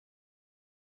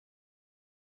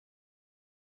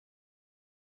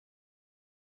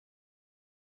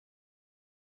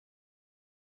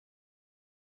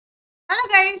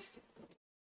guys.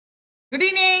 Good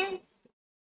evening.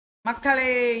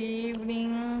 மக்களே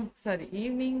evening சரி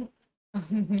evening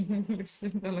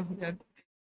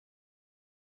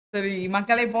சரி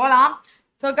மக்களே போலாம்.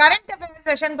 ஸோ கரண்ட் அஃபேர்ஸ்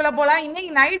செஷனுக்குள்ள போகலாம்.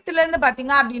 இன்னைக்கு நைட்ல இருந்து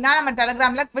பாத்தீங்க அப்படின்னா நம்ம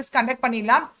டெலிகிராம்ல குவிஸ் கண்டக்ட்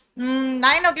பண்ணிடலாம்.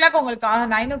 9 o'clock உங்களுக்கு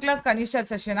 9 o'clock கனிஷர்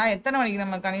செஷனா, எத்தனை மணிக்கு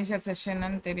நம்ம கனிஷர்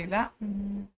செஷன்னு தெரியல.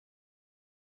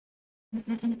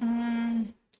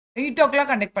 8 o'clock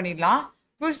கண்டக்ட் பண்ணிடலாம்.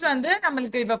 குவிஸ் வந்து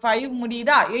நம்மளுக்கு இப்போ 5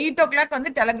 முடியுதா, 8 o'clock வந்து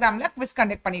டெலிகிராம்ல குவிஸ்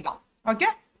கண்டக்ட் பண்ணிடலாம். ஓகே,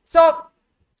 ஸோ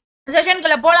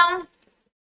செஷனுக்குள்ள போலாம்.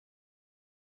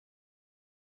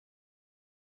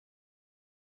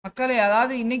 மக்களே,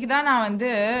 அதாவது இன்னைக்கு தான் நான் வந்து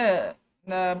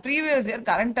இந்த ப்ரீவியஸ் இயர்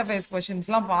கரண்ட் அஃபேர்ஸ்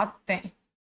கொஷின்ஸ்லாம் பார்த்தேன்.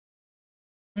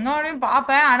 இன்னொன்றையும்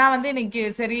பார்ப்பேன், ஆனால் வந்து இன்னைக்கு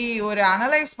சரி ஒரு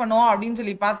அனலைஸ் பண்ணுவோம் அப்படின்னு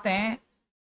சொல்லி பார்த்தேன்.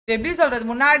 எப்படி சொல்றது,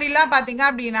 முன்னாடிலாம் பார்த்தீங்க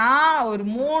அப்படின்னா ஒரு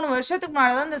 3 வருஷத்துக்கு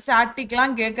முன்னாடி தான் இந்த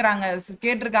ஸ்டாட்டிக்லாம்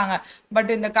கேட்டிருக்காங்க.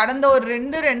 பட் இந்த கடந்த ஒரு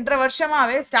 2-2.5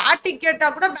 வருஷமாவே ஸ்டாட்டிக்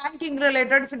கேட்டால் கூட பேங்கிங்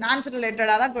ரிலேட்டட், ஃபினான்ஸ்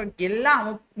ரிலேட்டடாக தான் எல்லாம்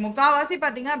முக்கால்வாசி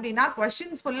பார்த்தீங்க அப்படின்னா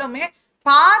கொஷின்ஸ் ஃபுல்லுமே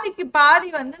பாதிக்கு பாதி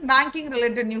வந்து பேங்கிங்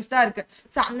ரிலேட்டட் நியூஸ் தான் இருக்கு.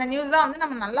 ஸோ அந்த நியூஸ் தான் வந்து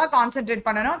நம்ம நல்லா கான்சென்ட்ரேட்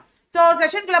பண்ணணும். ஸோ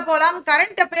செஷனுக்குள்ள போகலாம்.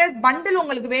 கரண்ட் அஃபேர்ஸ் பண்டில்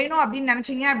உங்களுக்கு வேணும் அப்படின்னு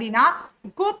நினைச்சீங்க அப்படின்னா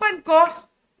கூப்பன் கோட்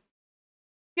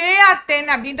KR10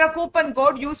 அப்படின்ற கூப்பன்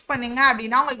கோட் யூஸ் பண்ணுங்க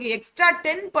அப்படின்னா உங்களுக்கு எக்ஸ்ட்ரா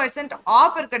 10%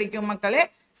 ஆஃபர் கிடைக்கும் மக்களே.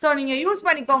 ஸோ நீங்க யூஸ்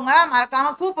பண்ணிக்கோங்க,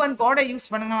 மறக்காம கூப்பன் கோடை யூஸ்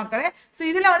பண்ணுங்க மக்களே. ஸோ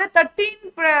இதுல வந்து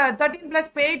 13+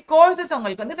 பெய்ட் கோர்சஸ்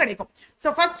உங்களுக்கு வந்து கிடைக்கும்.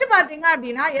 ஸோ ஃபர்ஸ்ட் பாத்தீங்க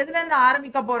அப்படின்னா எதுல இருந்து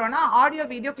ஆரம்பிக்க போறோம்னா, ஆடியோ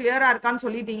வீடியோ கிளியரா இருக்கான்னு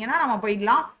சொல்லிட்டீங்கன்னா நம்ம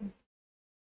போயிடலாம்.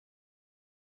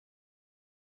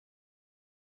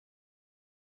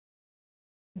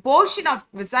 போர்ஷன் ஆஃப்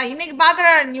விசா இன்னைக்கு பாக்குற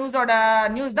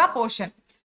நியூஸ் தான் போர்ஷன்.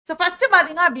 ஸோ ஃபர்ஸ்ட்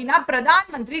பார்த்தீங்க அப்படின்னா பிரதான்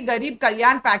மந்திரி கரீப்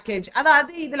கல்யாண் பேக்கேஜ்,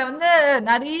 அதாவது இதில் வந்து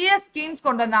நிறைய ஸ்கீம்ஸ்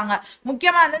கொண்டு வந்தாங்க.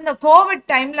 முக்கியமாக வந்து இந்த கோவிட்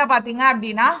டைமில் பார்த்தீங்க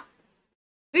அப்படின்னா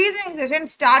ரீசனிங் செஷன்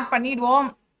ஸ்டார்ட்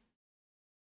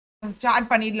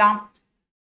பண்ணிடலாம்.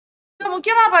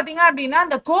 முக்கியமா பாத்தீங்க அப்படின்னா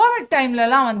இந்த கோவிட்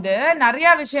டைம்லலாம் வந்து நிறைய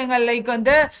விஷயங்கள் லைக்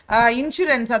வந்து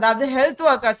இன்சூரன்ஸ், அதாவது ஹெல்த்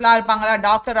ஒர்க்கர்ஸ்லாம் இருப்பாங்களா,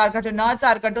 டாக்டரா இருக்கட்டும், நர்ஸா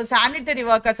இருக்கட்டும், சானிட்டரி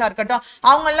ஒர்க்கர்ஸா இருக்கட்டும்,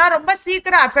 அவங்க எல்லாம் ரொம்ப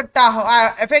சீக்கிரம்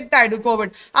எஃபெக்ட் ஆயிடும்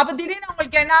கோவிட். அப்ப திடீர்னு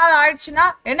அவங்களுக்கு என்ன ஆயிடுச்சுன்னா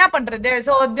என்ன பண்றது?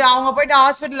 ஸோ அவங்க போயிட்டு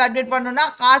ஹாஸ்பிட்டல் அட்மிட் பண்ணணும்னா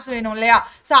காசு வேணும் இல்லையா?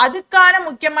 ஸோ அதுக்கான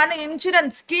முக்கியமான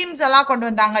இன்சூரன்ஸ் ஸ்கீம்ஸ் எல்லாம் கொண்டு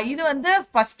வந்தாங்க. இது வந்து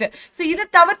ஃபர்ஸ்ட். ஸோ இது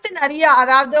தவிர்த்து நிறைய,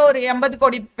 அதாவது ஒரு 80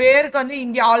 கோடி பேருக்கு வந்து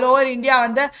இந்தியா ஆல் ஓவர் இந்தியா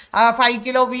வந்து 5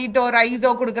 கிலோ வீட்டோ ரைஸோ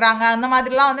கொடுக்குறாங்க. அந்த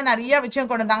மாதிரிலாம் வந்து நிறைய விஷயம்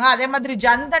கொண்டு வந்தாங்க. அதே மாதிரி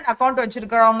ஜன்தன் அக்கௌண்ட்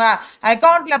வச்சிருக்கிறவங்க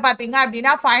அக்கௌண்ட்ல பாத்தீங்க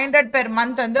அப்படின்னா 500 பெர்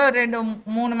மந்த் வந்து ஒரு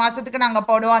 2-3 மாசத்துக்கு நாங்க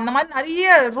போடுவோம். அந்த மாதிரி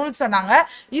நிறைய ரூல்ஸ் சொன்னாங்க.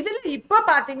 இதுல இப்ப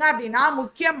பாத்தீங்க அப்படின்னா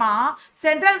முக்கியமா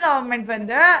சென்ட்ரல் கவர்மெண்ட்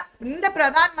வந்து இந்த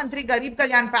பிரதான் மந்திரி கரீப்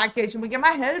கல்யாண் பேக்கேஜ்,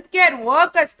 முக்கியமா ஹெல்த் கேர்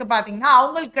ஒர்க்கர்ஸ்க்கு பாத்தீங்கன்னா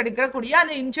அவங்களுக்கு கிடைக்கக்கூடிய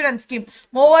அந்த insurance scheme,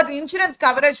 over insurance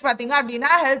coverage பாத்தீங்க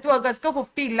அப்படின்னா ஹெல்த் ஒர்க்கர்ஸ்க்கு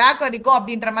 50 lakh வரைக்கும்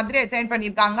அப்படின்ற மாதிரி அசைன்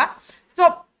பண்ணியிருக்காங்க. ஸோ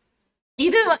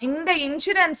இந்த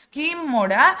இன்சூரன்ஸ்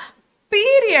ஸ்கீமோட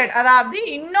பீரியட், அதாவது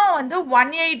இன்னும் வந்து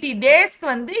 180 டேஸ்க்கு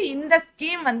வந்து இந்த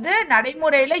ஸ்கீம் வந்து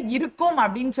நடைமுறையில இருக்கும்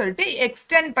அப்படின்னு சொல்லிட்டு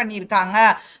எக்ஸ்டெண்ட் பண்ணியிருக்காங்க.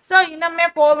 ஸோ இன்னுமே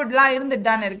கோவிட்லாம் இருந்துட்டு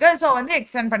தானே இருக்கு. ஸோ வந்து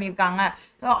எக்ஸ்டெண்ட் பண்ணியிருக்காங்க.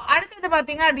 அடுத்தது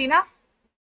பாத்தீங்க அப்படின்னா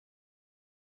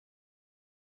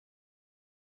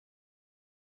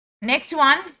next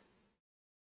one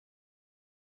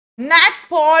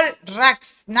NatPol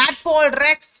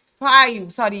Rex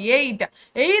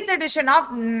 8th edition of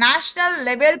National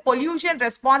Level Pollution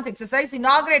Response Exercise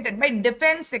inaugurated by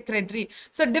Defense Secretary.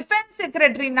 So Defense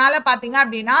Secretary நால பாத்தீங்க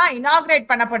அப்படின்னா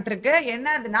inaugurate பண்ணப்பட்டிருக்கு.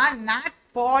 என்னதுன்னா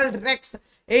NatPol Rex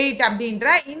 8 அப்படின்ற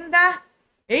இந்த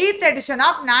 8th edition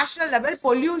of National Level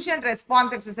Pollution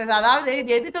Response Exercise. அதாவது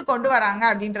இது எதுக்கு கொண்டு வராங்க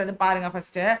அப்படின்றது பாருங்க.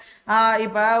 ஃபர்ஸ்ட்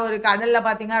இப்போ ஒரு கடல்ல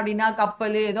பாத்தீங்க அப்படின்னா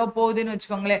கப்பல் ஏதோ போகுதுன்னு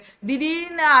வச்சுக்கோங்களேன்,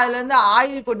 திடீர்னு அதுல இருந்து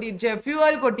ஆயில் கொட்டிடுச்சு,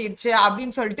 ஃபியூவல் கொட்டிடுச்சு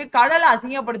அப்படின்னு சொல்லிட்டு கடலை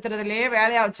அசிங்கப்படுத்துறதுலயே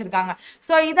வேலையா வச்சிருக்காங்க.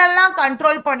 ஸோ இதெல்லாம்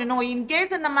கண்ட்ரோல் பண்ணணும்.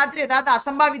 இன்கேஸ் இந்த மாதிரி ஏதாவது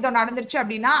அசம்பாவிதம் நடந்துருச்சு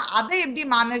அப்படின்னா அதை எப்படி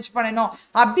மேனேஜ் பண்ணணும்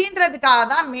அப்படின்றதுக்காக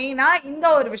தான் மெயினா இந்த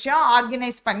ஒரு விஷயம்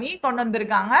ஆர்கனைஸ் பண்ணி கொண்டு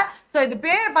வந்திருக்காங்க. ஸோ இது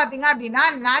பேர் பாத்தீங்க அப்படின்னா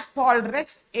NatPol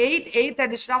Rex 8th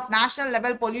edition of National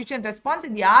Level Pollution Response.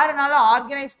 இது யாருனால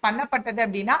ஆர்கனைஸ் பண்ணப்பட்டது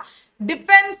அப்படின்னா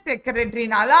டிஃபென்ஸ்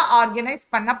செக்ரட்டரினால ஆர்கனைஸ்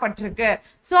பண்ணப்பட்டிருக்கு.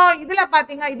 ஸோ இதுல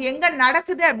பாத்தீங்க இது எங்க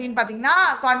நடக்குது அப்படின்னு பாத்தீங்கன்னா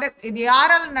இது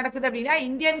யாரால நடக்குது அப்படின்னா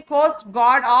Indian cost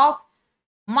card of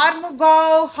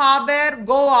மர்முகாவ் harbour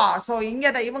Goa. So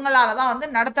இவங்களால தான் வந்து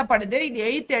நடத்தப்படுது. இது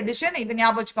 8th edition. இது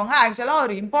ஞாபகம் வச்சுக்கோங்க. ஆக்சுவலா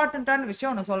ஒரு இம்பார்ட்டன்டான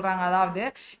விஷயம் ஒன்று சொல்றாங்க. அதாவது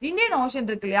இந்தியன் ஓஷன்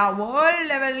இருக்கு இல்லையா, வேர்ல்ட்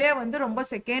லெவல்லே வந்து ரொம்ப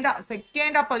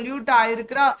செகண்டா பொல்யூட்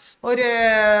ஆயிருக்கிற ஒரு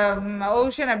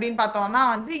ஓஷன் அப்படின்னு பார்த்தோம்னா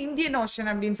வந்து இந்தியன்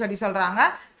ஓஷன் அப்படின்னு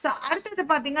சொல்றாங்க. ஸோ அடுத்தது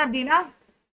பாத்தீங்க அப்படின்னா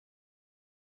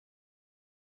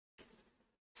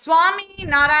Swami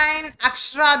Narayan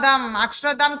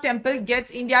Akshradham temple gets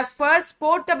India's first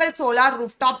portable solar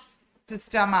rooftop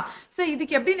system. So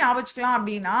இதுக்கு எப்படி ஞாபகம் வச்சுக்கலாம்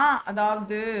அப்படின்னா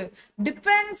அதாவது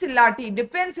டிஃபென்ஸ்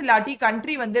இல்லாட்டி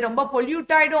கண்ட்ரி வந்து ரொம்ப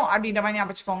பொல்யூட் ஆயிடும் அப்படின்ற மாதிரி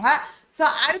ஞாபகம் வச்சுக்கோங்க. ஸோ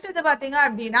அடுத்தது பார்த்தீங்க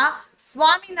அப்படின்னா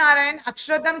சுவாமி Narayan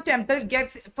அக்ஷரதம் temple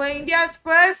gets India's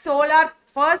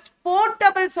first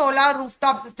portable solar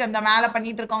rooftop system தான் மேலே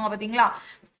பண்ணிட்டு இருக்கோங்க பார்த்தீங்களா.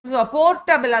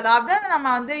 போர்ட்டபிள் அதாவது நம்ம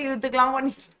வந்து இழுத்துக்கலாம்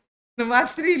பண்ணி இந்த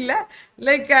மாதிரி இல்லை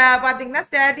லைக் பார்த்தீங்கன்னா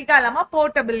ஸ்டாட்டிக்காக இல்லாமல்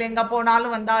போர்ட்டபிள் எங்கே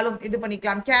போனாலும் வந்தாலும் இது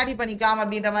பண்ணிக்கலாம் கேரி பண்ணிக்கலாம்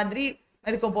அப்படின்ற மாதிரி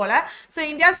இருக்கும் போல. So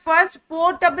India's first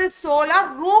portable solar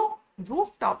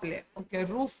ரூஃப்டாப்ல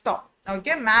rooftop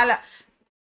okay மேலே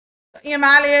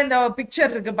மேலேயே இந்த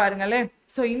பிக்சர் இருக்கு பாருங்களேன்.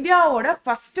 ஸோ இந்தியாவோட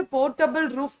ஃபர்ஸ்ட் போர்ட்டபிள்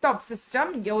ரூஃப்டாப்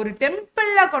சிஸ்டம் ஒரு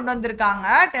டெம்பிளில் கொண்டு வந்திருக்காங்க.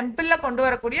 டெம்பிளில் கொண்டு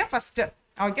வரக்கூடிய ஃபர்ஸ்ட்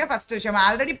விஷயம்.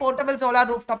 Already portable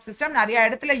solar rooftop system நிறைய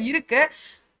இடத்துல இருக்கு.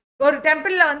 ஒரு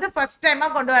டெம்பிள்ல வந்து ஃபர்ஸ்ட் டைமா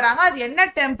கொண்டு வராங்க. அது என்ன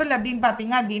டெம்பிள் அப்படின்னு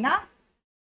பாத்தீங்க அப்படின்னா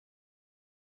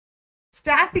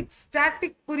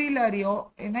ஸ்டாட்டிக் புரியல அறியோ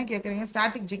என்ன கேக்குறீங்க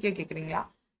ஸ்டாட்டிக் ஜிகே கேக்குறீங்களா?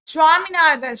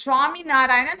 சுவாமி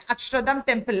நாராயணன் அக்ஷரதம்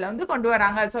டெம்பிள்ல வந்து கொண்டு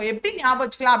வராங்க. ஸோ எப்படி ஞாபகம்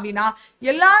வச்சுக்கலாம் அப்படின்னா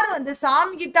எல்லாரும் வந்து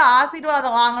சாமி கிட்ட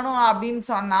ஆசீர்வாதம் வாங்கணும் அப்படின்னு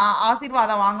சொன்னா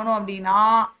ஆசீர்வாதம் வாங்கணும் அப்படின்னா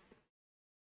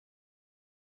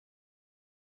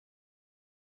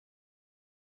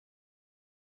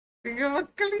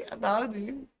மக்கள் அதாவது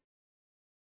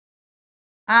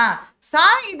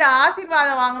சாமிகிட்ட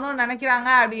ஆசீர்வாதம் வாங்கணும்னு நினைக்கிறாங்க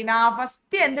அப்படின்னா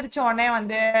ஃபர்ஸ்ட் எந்திரிச்ச உடனே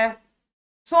வந்து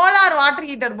சோலார் வாட்டர்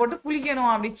ஹீட்டர் போட்டு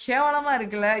குளிக்கணும். அப்படி கேவலமா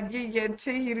இருக்குல்ல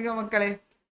இருக்க மக்களே.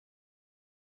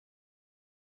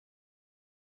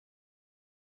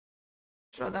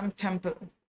 டெம்பிள்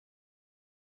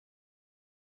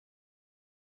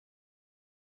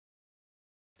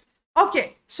ஓகே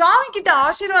சுவாமி கிட்ட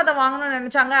ஆசீர்வாதம் வாங்கணும்னு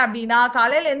நினைச்சாங்க அப்படின்னா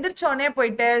காலையில எந்திரிச்சோடனே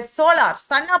போயிட்டு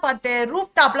சன்னை பார்த்து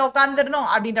ரூஃப் டாப்ல உட்காந்துடணும்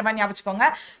அப்படின்ற மாதிரி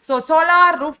ஞாபகம். ஸோ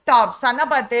சோலார் ரூஃப் டாப் சன்னை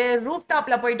பார்த்து ரூஃப்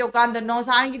டாப்ல போயிட்டு உட்காந்துடணும்.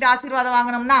 சாமி கிட்ட ஆசீர்வாதம்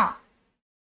வாங்கணும்னா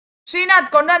ஸ்ரீநாத்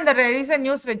கொண்டு வந்துடுறேன். ரீசன்ட்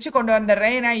நியூஸ் வச்சு கொண்டு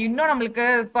வந்துடுறேன். ஏன்னா இன்னும் நம்மளுக்கு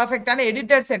பர்ஃபெக்டான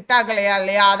எடிட்டர் செட் ஆகலையா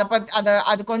இல்லையா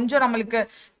அது கொஞ்சம் நம்மளுக்கு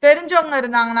தெரிஞ்சவங்க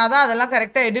இருந்தாங்கன்னா தான் அதெல்லாம்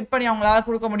கரெக்டாக எடிட் பண்ணி அவங்களால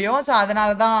கொடுக்க முடியும். ஸோ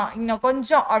அதனால தான் இன்னும்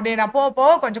கொஞ்சம் அப்படியே நான்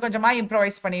போக கொஞ்சம் கொஞ்சமாக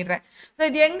இம்ப்ரவைஸ் பண்ணிடுறேன். ஸோ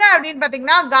இது எங்க அப்படின்னு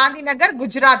பார்த்தீங்கன்னா காந்தி நகர்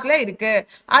குஜராத்ல இருக்கு.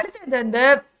 அடுத்தது வந்து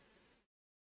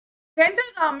Central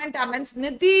government amends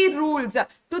Nidhi rules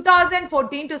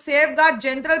 2014 to safeguard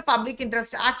general public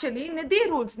interest. Actually, Nidhi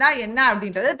rules na enna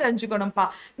அப்படின்றது தெரிஞ்சுக்கணும்ப்பா.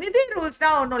 Nidhi rules na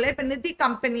ஒண்ணும் இல்லை. இப்போ நிதி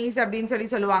கம்பெனிஸ்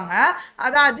அப்படின்னு சொல்லுவாங்க.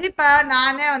 அதாவது இப்போ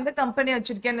நானே வந்து கம்பெனி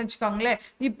வச்சிருக்கேன்னு வச்சுக்கோங்களேன்.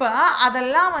 இப்போ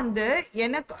அதெல்லாம் வந்து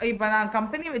எனக்கு இப்போ நான்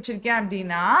கம்பெனி வச்சிருக்கேன்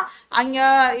அப்படின்னா அங்கே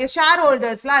ஷேர்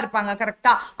ஹோல்டர்ஸ்லாம் இருப்பாங்க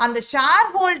கரெக்டா. அந்த ஷேர்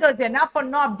ஹோல்டர்ஸ் என்ன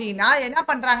பண்ணும் அப்படின்னா என்ன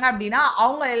பண்றாங்க அப்படின்னா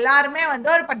அவங்க எல்லாருமே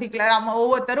வந்து ஒரு பர்டிகுலர்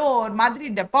ஒவ்வொருத்தரும் ஒரு மாதிரி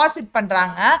டெபாசிட்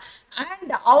பண்றாங்க.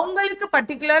 அண்ட் அவங்களுக்கு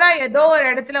பர்டிகுலரா ஏதோ ஒரு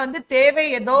இடத்துல வந்து தேவை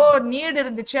ஏதோ நீட்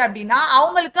இருந்துச்சு அப்படின்னா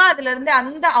அவங்களுக்கு அதுல இருந்து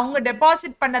அவங்க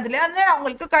டெபாசிட் பண்ணதுல இருந்து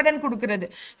அவங்களுக்கு கடன் கொடுக்கறது.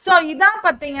 ஸோ இதான்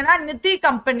பாத்தீங்கன்னா நிதி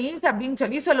கம்பெனிஸ்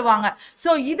அப்படின்னு சொல்லுவாங்க. ஸோ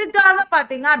இதுக்காக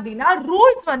பாத்தீங்க அப்படின்னா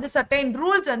ரூல்ஸ் வந்து சர்டைன்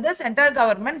ரூல்ஸ் வந்து சென்ட்ரல்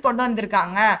கவர்மெண்ட் கொண்டு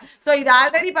வந்திருக்காங்க. ஸோ இது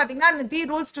ஆல்ரெடி பாத்தீங்கன்னா நிதி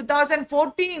ரூல்ஸ்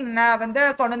 2014 வந்து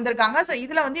கொண்டு வந்திருக்காங்க. ஸோ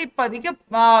இதுல வந்து இப்போதைக்கு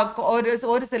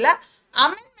ஒரு சில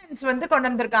அமெண்ட்மெண்ட்ஸ் வந்து கொண்டு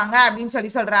வந்திருக்காங்க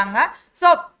அப்படின்னு சொல்றாங்க. So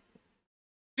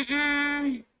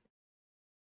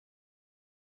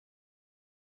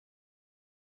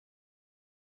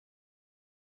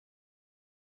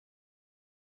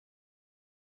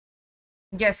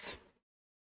S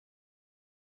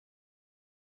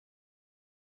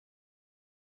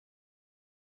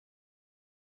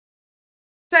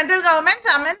Central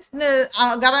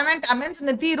government amends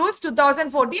Nidhi rules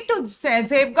 2014 to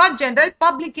safeguard general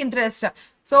public interest.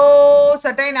 So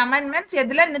certain amendments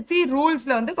எதுல Nidhi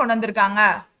rulesல வந்து கொண்டு வந்திருக்காங்க.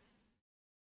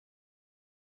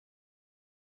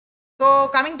 So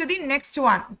coming to the next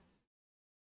one.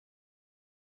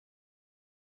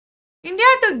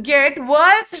 India to get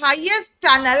world's highest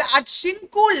tunnel at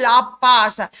Shinkula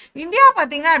Pass. India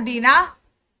பாத்தீங்க அப்படின்னா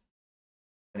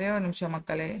ஒரே ஒரு நிமிஷம்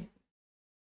மக்களே.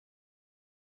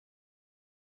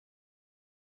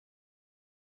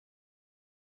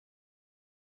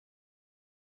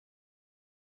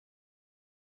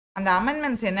 அந்த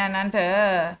அமெண்ட்மெண்ட்ஸ் என்னென்னு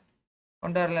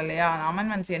கொண்டு வரல இல்லையா? அந்த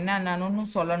அமெண்ட்மெண்ட்ஸ் என்னென்னு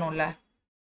சொல்லணும்ல.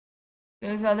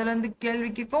 அதுல இருந்து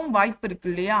கேள்விக்கும் வாய்ப்பு இருக்கு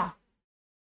இல்லையா?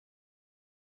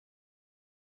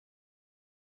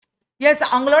 எஸ்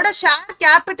அவங்களோட ஷேர்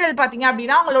கேபிட்டல் பாத்தீங்க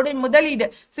அப்படின்னா அவங்களோட முதலீடு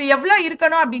ஸோ எவ்வளவு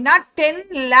இருக்கணும் அப்படின்னா 10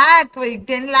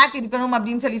 lakh இருக்கணும்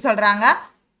அப்படின்னு சொல்றாங்க.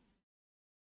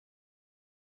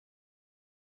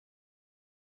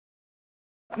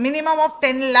 minimum of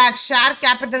 10 lakh share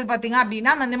capital பாத்தீங்க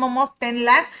அப்படின்னா minimum of 10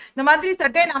 lakh இந்த மாதிரி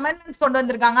certain amendments கொண்டு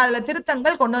வந்திருக்காங்க அதுல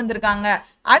திருத்தங்கள் கொண்டு வந்திருக்காங்க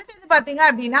அடுத்து பாத்தீங்க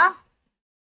அப்படின்னா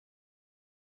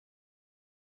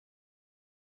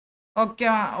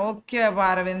ஓகே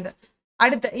அரவிந்த்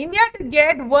அடுத்து India to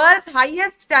get world's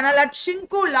highest tunnel at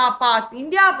ஷிங்கு law pass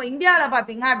இந்தியால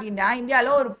பாத்தீங்க அப்படின்னா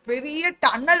இந்தியால ஒரு பெரிய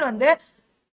டனல் வந்து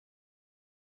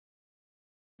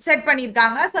செட்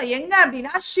பண்ணிருக்காங்க சோ எங்க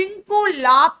அப்படின்னா ஷிங்கு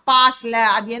லா பாஸ்ல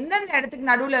அது எந்தெந்த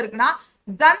இடத்துக்கு நடுவுல இருக்குன்னா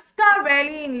ஜன்ஸ்கார்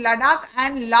வேலி இன் லடாக்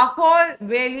அண்ட் லாஹோர்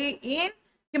வேலி இன்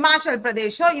ஹிமாச்சல்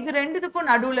பிரதேஷ் இது ரெண்டுத்துக்கும்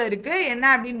நடுவுல இருக்கு என்ன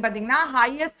அப்படின்னு பாத்தீங்கன்னா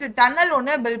ஹையஸ்ட் டனல்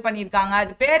ஒண்ணு பில்ட் பண்ணிருக்காங்க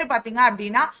அது பேரு பாத்தீங்க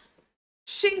அப்படின்னா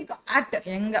ஷிங்க் அட்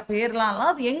எங்க பேர்லாம்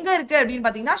அது எங்க இருக்கு அப்படின்னு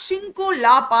பாத்தீங்கன்னா ஷிங்கு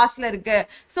லா பாஸ்ல இருக்கு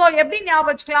சோ எப்படி ஞாபகம்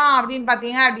வச்சுக்கலாம் அப்படின்னு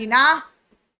பாத்தீங்க அப்படின்னா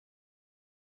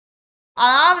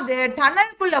அதாவது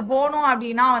டனலுக்குள்ள போகணும்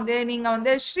அப்படின்னா வந்து நீங்க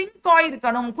வந்து ஷ்ரிங்காய்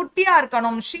இருக்கணும் குட்டியா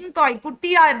இருக்கணும் ஷ்ரிங்காய்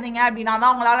குட்டியா இருந்தீங்க அப்படின்னா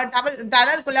தான் உங்களால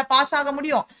டனலுக்குள்ள பாஸ் ஆக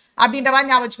முடியும் அப்படின்ற மாதிரி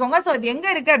ஞாபகம் வச்சுக்கோங்க ஸோ இது எங்க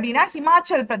இருக்கு அப்படின்னா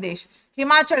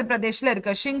ஹிமாச்சல் பிரதேஷ்ல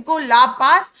இருக்கு ஷிங்கு லா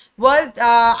பாஸ் வேர்ல்ட்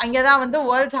அங்கதான் வந்து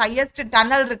வேர்ல்ட்ஸ் ஹையஸ்ட்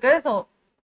டனல் இருக்கு ஸோ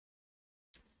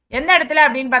எந்த இடத்துல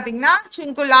அப்படின்னு பாத்தீங்கன்னா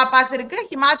ஷிங்கு லா பாஸ் இருக்கு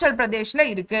ஹிமாச்சல் பிரதேஷ்ல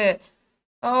இருக்கு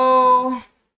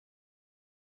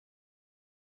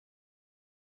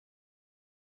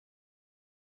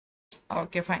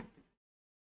Okay, fine.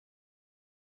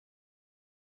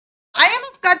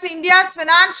 IMF cuts India's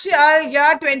financial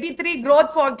year 23 growth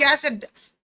forecast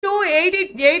to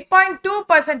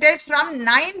 8.2% from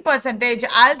 9%.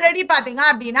 Already பாத்தீங்க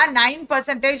அப்படின்னா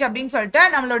 9% அப்படின்னு சொல்லிட்டு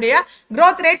நம்மளுடைய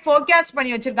growth rate forecast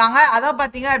பண்ணி வச்சிருக்காங்க அத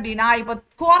பாத்தீங்க அப்படின்னா இப்போ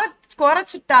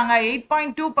குறைச்சிட்டாங்க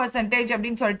 8.2%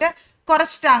 அப்படின்னு சொல்லிட்டு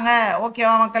குறைச்சிட்டாங்க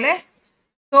ஓகேவா மக்களே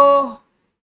ஸோ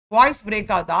வாய்ஸ்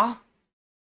பிரேக் ஆகுதா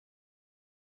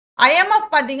IMF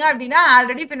பாத்தீங்க அப்படின்னா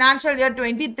ஆல்ரெடி ஃபினான்ஷியல் இயர்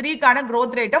 23க்கான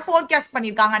growth ரேட்டை ஃபோர்காஸ்ட்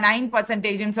பண்ணிருக்காங்க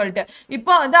 9% சொல்லிட்டு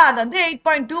இப்போ வந்து அது வந்து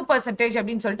 8.2%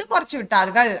 அப்படின்னு சொல்லிட்டு குறைச்சு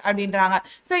விட்டார்கள் அப்படின்றாங்க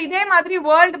ஸோ இதே மாதிரி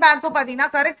வேர்ல்டு பேங்க்கும் பாத்தீங்கன்னா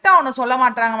கரெக்டா ஒன்று சொல்ல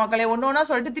மாட்டாங்க மக்களே ஒன்னொன்னு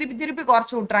சொல்லிட்டு திருப்பி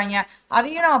குறைச்சு விட்டுறாங்க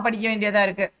அதையும் நம்ம படிக்க வேண்டியதா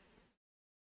இருக்கு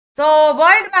ஸோ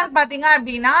வேர்ல்டு பேங்க் பார்த்தீங்க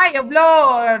அப்படின்னா எவ்வளோ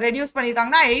ரெடியூஸ்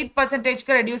பண்ணியிருக்காங்கன்னா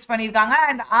 8%க்கு ரெடியூஸ் பண்ணியிருக்காங்க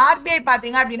அண்ட் ஆர்பிஐ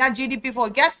பார்த்தீங்க அப்படின்னா ஜிடிபி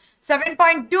ஃபோர்காஸ்ட்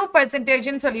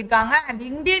 7.2%ன்னு சொல்லியிருக்காங்க அண்ட்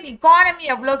இந்தியன் இக்கானமி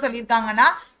எவ்வளோ சொல்லியிருக்காங்கன்னா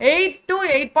 8 to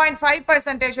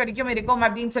 8.5% வரைக்கும் இருக்கும்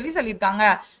அப்படின்னு சொல்லியிருக்காங்க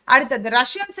அடுத்தது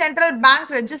Russian central bank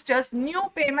registers new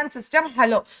payment system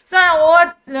hello so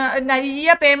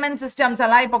நிறைய பேமெண்ட் சிஸ்டம்ஸ்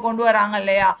எல்லாம் இப்போ கொண்டு வராங்க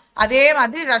இல்லையா அதே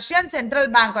மாதிரி ரஷ்யன் சென்ட்ரல்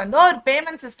பேங்க் வந்து ஒரு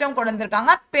பேமெண்ட் சிஸ்டம் கொண்டு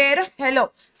வந்திருக்காங்க பேரு ஹெலோ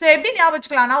ஸோ எப்படி ஞாபகம்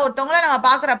வச்சுக்கலாம்னா ஒருத்தவங்கள நம்ம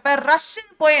பாக்குறப்ப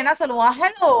ரஷ்யன் போய் என்ன சொல்லுவோம்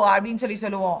ஹெலோ அப்படின்னு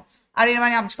சொல்லுவோம் அப்படின்னு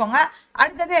ஞாபகம் வச்சுக்கோங்க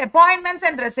அடுத்தது appointments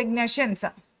and resignations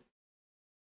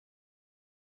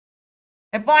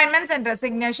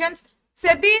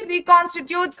SEBI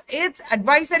reconstitutes its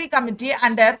advisory committee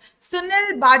under Sunil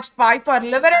Bajpai for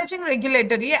leveraging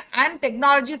regulatory and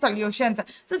technology solutions.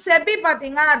 So SEBI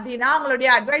பாத்தீங்க அப்படின்னா உங்களுடைய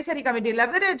advisory committee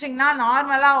leveragingனா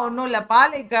நார்மலா ஒன்றும் இல்லப்பா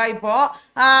லைக் இப்போ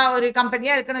ஒரு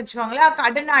கம்பெனியா இருக்குன்னு வச்சுக்கோங்களேன்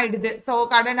கடன் ஆயிடுது ஸோ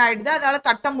கடன் ஆயிடுது அதால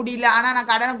கட்ட முடியல ஆனா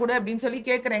நான் கடனை கொடு அப்படின்னு சொல்லி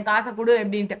கேட்குறேன் காசை கொடு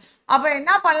அப்படின்ட்டு அப்ப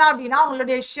என்ன பண்ணலாம் அப்படின்னா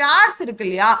அவங்களுடைய ஷேர்ஸ் இருக்கு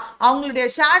இல்லையா அவங்களுடைய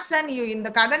ஷேர்ஸை நீ இந்த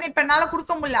கடனை இப்ப என்னால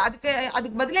கொடுக்க முடியல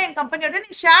அதுக்கு பதிலாக என் கம்பெனியோட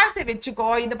நீ ஷேர்ஸை வச்சுக்கோ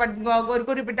இந்த ஒரு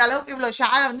குறிப்பிட்ட அளவுக்கு இவ்வளவு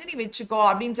ஷேரை வந்து நீ வச்சுக்கோ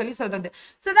அப்படின்னு சொல்றது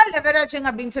ஸோ தான் லெவரேஜிங்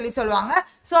அப்படின்னு சொல்லுவாங்க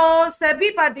ஸோ செபி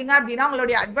பாத்தீங்க அப்படின்னா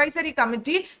உங்களுடைய அட்வைசரி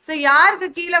கமிட்டி ஸோ யாருக்கு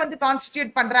கீழே வந்து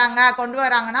கான்ஸ்டிடியூட் பண்றாங்க கொண்டு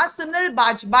வராங்கன்னா சுனில்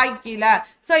பாஜ்பாய் கீழே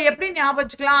ஸோ எப்படி ஞாபகம்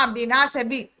வச்சுக்கலாம் அப்படின்னா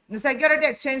SEBI security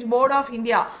exchange board of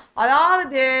India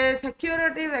அதாவது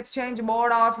securities exchange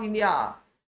board of India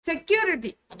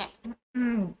security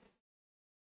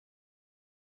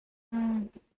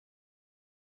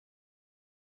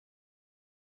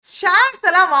shares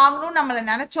எல்லாம் வாங்கணும் நம்மள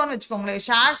நினைச்சோம்னு வச்சுக்கோங்களேன்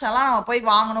ஷேர்ஸ் எல்லாம் நம்ம போய்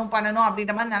வாங்கணும் பண்ணணும்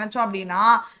அப்படின்ற மாதிரி நினைச்சோம் அப்படின்னா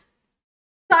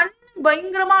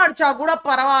பயங்கரமா அடிச்சா கூட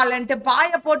பரவாயில்லன்ட்டு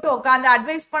பாய போட்டு உட்காந்து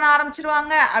அட்வைஸ் பண்ண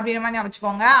ஆரம்பிச்சிருவாங்க அப்படின்ற மாதிரி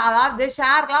வச்சுக்கோங்க அதாவது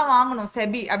ஷேர்லாம் வாங்கணும்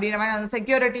செபி அப்படின்ற மாதிரி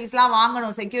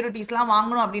செக்யூரிட்டிஸ்லாம்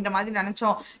வாங்கணும் அப்படின்ற மாதிரி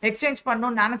நினைச்சோம் எக்ஸ்சேஞ்ச்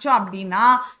பண்ணணும்னு நினைச்சோம் அப்படின்னா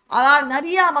அதாவது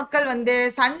நிறைய மக்கள் வந்து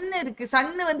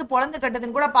சன்னு வந்து பொழந்து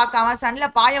கட்டதுன்னு கூட பார்க்காம சன்ல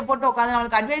பாய போட்டு உட்காந்து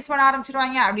நம்மளுக்கு அட்வைஸ் பண்ண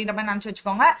ஆரம்பிச்சிருவாங்க அப்படின்ற மாதிரி நினைச்சு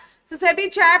வச்சுக்கோங்க so SEBI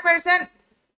chairperson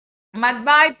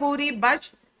மத்பாய் puri பஜ்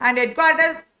and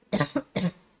headquarters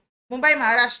Mumbai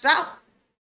Maharashtra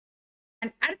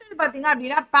And அடுத்தது பாத்தீங்க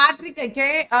அப்படின்னா Patrick K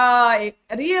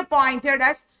reappointed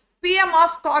as PM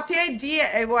of Cote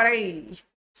d'Ivoire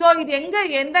so இது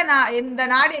இந்த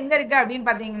நாடு எங்க இருக்கு அப்படின்னு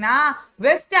பாத்தீங்கன்னா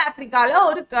வெஸ்ட் ஆப்பிரிக்கால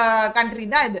ஒரு கண்ட்ரி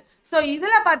தான் இது. ஸோ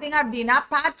இதுல பாத்தீங்க அப்படின்னா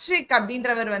பேட்ரிக்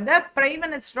அப்படின்றவர் வந்து பிரைம்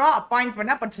மினிஸ்டரா அப்பாயிண்ட்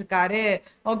பண்ணப்பட்டிருக்காரு.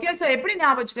 ஓகே, ஸோ எப்படி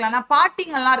ஞாபகம் வச்சுக்கலாம்னா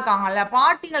பாட்டிங்கெல்லாம் இருக்காங்கல்ல,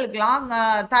 பாட்டிங்களுக்குலாம்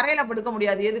தரையில படுக்க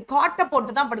முடியாது, எது காட்டை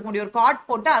போட்டு தான் படுக்க முடியும், ஒரு காட்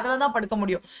போட்டு அதுல தான் படுக்க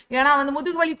முடியும், ஏன்னா வந்து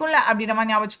முதுகு வலிக்கும்ல அப்படின்ற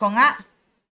மாதிரி ஞாபகம் வச்சுக்கோங்க.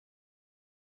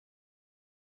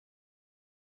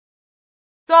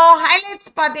 ஸோ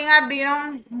ஹைலைட்ஸ் பாத்தீங்க அப்படின்னா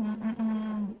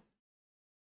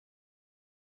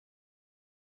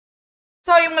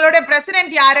ஸோ இவங்களோட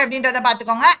பிரசிடென்ட் யாரு அப்படின்றத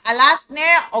பாத்துக்கோங்க. அலாஸ்னே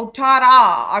அவுட்டாரா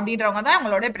அப்படின்றவங்க தான்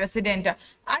இவங்களோட பிரசிடென்ட்.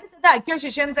 அடுத்தது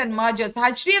அக்யூசிஷன்ஸ் அண்ட் மர்ஜர்ஸ்.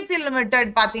 HDFC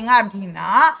லிமிடெட் பாத்தீங்க அப்படின்னா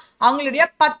அவங்களுடைய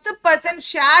 10%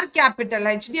 ஷேர் கேபிட்டல்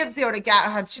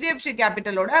HDFC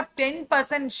கேபிட்டலோட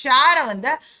 10% ஷேரை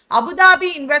வந்து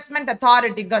அபுதாபி இன்வெஸ்ட்மெண்ட்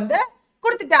அத்தாரிட்டிக்கு வந்து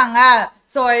கொடுத்துட்டாங்க.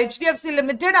 ஸோ HDFC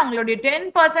லிமிடெட் அவங்களுடைய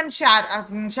 10%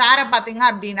 ஷேரை பாத்தீங்க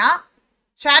அப்படின்னா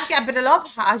share capital of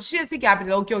HDFC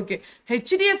capital. Okay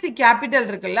HDFC capital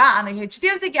இருக்குல்ல, அந்த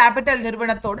HDFC கேபிட்டல்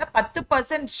நிறுவனத்தோட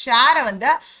 10% ஷேரை வந்து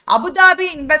அபுதாபி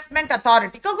இன்வெஸ்ட்மெண்ட்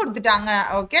அத்தாரிட்டிக்கு கொடுத்துட்டாங்க.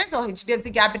 ஓகே, ஸோ HDFC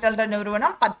கேபிட்டல்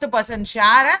நிறுவனம் 10%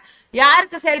 ஷேரை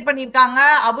யாருக்கு சேல் பண்ணியிருக்காங்க?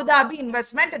 அபுதாபி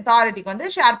இன்வெஸ்ட்மெண்ட் அத்தாரிட்டிக்கு வந்து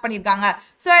ஷேர் பண்ணியிருக்காங்க.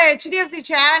 ஸோ HDFC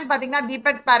சேர்மன் பார்த்தீங்கன்னா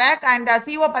தீபக் பரக் அண்ட்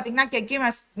CEO பார்த்தீங்கன்னா கெக்கி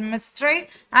மிஸ்ட்ரை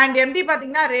அண்ட் MD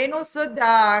பார்த்தீங்கன்னா ரேணு சுத்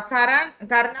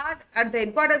கர்நாட். அடுத்த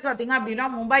ஹெட் குவார்டர்ஸ் பார்த்தீங்க அப்படின்னா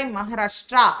மும்பை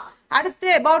மகாராஷ்டிரா. அடுத்து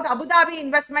about Abu Dhabi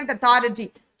investment authority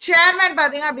chairman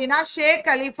பார்த்தீங்க அப்படின்னா Sheikh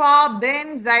Khalifa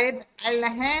bin Zaid Al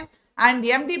நஹன் and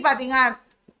MD பார்த்தீங்க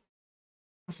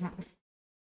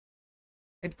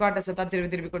ஹெட் குவார்டர்ஸ் தான்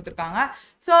திருப்பி கொடுத்துருக்காங்க.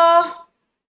 ஸோ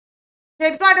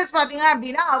ஹெட் குவார்டர்ஸ் பார்த்தீங்க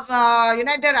அப்படின்னா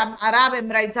United Arab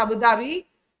Emirates Abu Dhabi.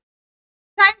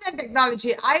 Science and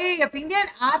technology IAF Indian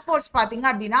air force பார்த்தீங்க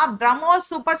அப்படின்னா பிரம்மோஸ்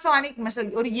சூப்பர்சானிக்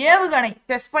மிசைல் ஒரு ஏவுகணை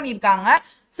டெஸ்ட் பண்ணியிருக்காங்க.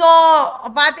 ஸோ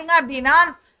பார்த்தீங்க அப்படின்னா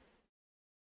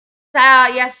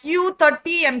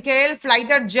SU-30 MKL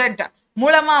ஃபிளைட்டர் ஜெட்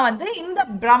மூலமா வந்து இந்த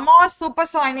பிரம்மோஸ்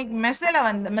சூப்பர்சானிக்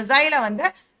மிசைலை வந்து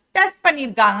டெஸ்ட்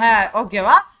பண்ணியிருக்காங்க.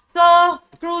 ஓகேவா? So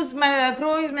cruise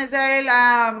missile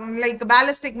like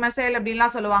ballistic missile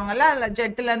அப்படின்லாம் சொல்லுவாங்கல்ல,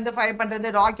 ஜெட்ல இருந்து ஃபயர் பண்றது,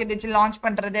 ராக்கெட் வச்சு லான்ச்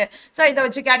பண்றது. ஸோ இதை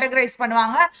வச்சு கேட்டகரைஸ்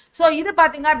பண்ணுவாங்க. ஸோ இது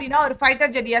பாத்தீங்க அப்படின்னா ஒரு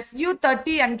fighter jet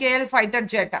SU-30 MKL fighter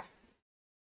jet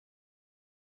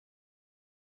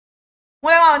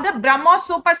மூலமா வந்து பிரம்மோஸ்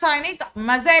சூப்பர்சானிக்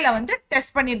மிசைலை வந்து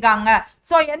டெஸ்ட் பண்ணியிருக்காங்க.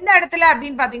 ஸோ எந்த இடத்துல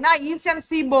அப்படின்னு பாத்தீங்கன்னா ஈஸ்டர்ன்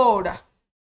சீபோர்டு.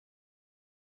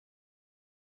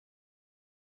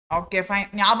 ஓகே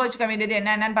ஃபைன், ஞாபகம் வச்சுக்க வேண்டியது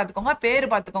என்னன்னு பார்த்துக்கோங்க, பேர்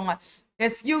பார்த்துக்கோங்க.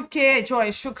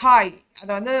 SUKHOI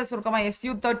அதை வந்து சுருக்கமாக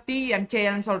SU-30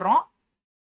 MKLன்னு சொல்கிறோம்.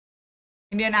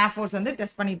 இந்தியன் ஏர்ஃபோர்ஸ் வந்து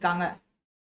டெஸ்ட் பண்ணியிருக்காங்க.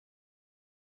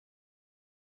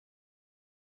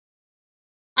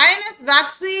 INS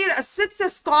Vaxir 6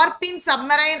 Scorpion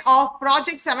submarine of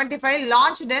Project 75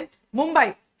 launched in Mumbai.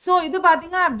 So இது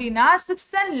பார்த்தீங்க அப்படின்னா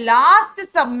 6th and last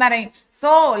submarine.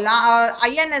 So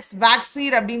INS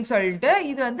Vaxir அப்படின்னு சொல்லிட்டு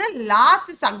இது வந்து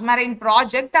லாஸ்ட் சப்மரைன்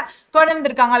ப்ராஜெக்ட் கொண்டு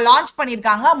வந்திருக்காங்க, லான்ச்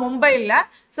பண்ணியிருக்காங்க மும்பையில்.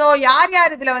 ஸோ யார்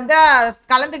யார் இதில் வந்து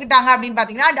கலந்துக்கிட்டாங்க அப்படின்னு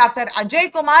பார்த்தீங்கன்னா doctor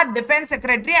Ajaykumar defence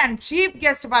secretary and chief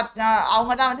guest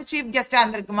அவங்க தான் வந்து சீஃப்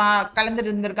கெஸ்டாக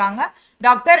கலந்துருந்துருக்காங்க.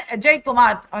 டாக்டர்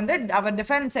அஜய்குமார் வந்து அவர்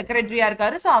டிஃபென்ஸ் செக்ரட்டரியா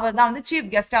இருக்காரு. ஸோ அவர் தான் வந்து சீஃப்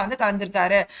கெஸ்டா வந்து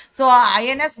கலந்துருக்காரு. ஸோ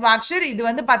INS Vaxir இது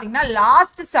வந்து பாத்தீங்கன்னா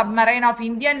last submarine of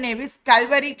Indian navies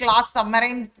Kalvari class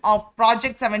submarine of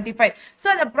project 75. So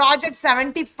இந்த ப்ராஜெக்ட்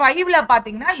 75ல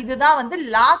பாத்தீங்கன்னா இதுதான் வந்து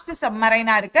லாஸ்ட்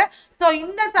சப்மரைனா இருக்கு. ஸோ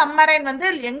இந்த சப்மரைன் வந்து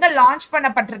எங்க லான்ச்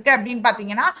பண்ணப்பட்டிருக்கு அப்படின்னு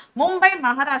பாத்தீங்கன்னா மும்பை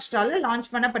மகாராஷ்டிரால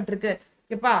லான்ச் பண்ணப்பட்டிருக்கு.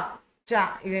 ஓகேப்பா?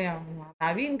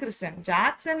 நவீன் கிருஷ்ணன்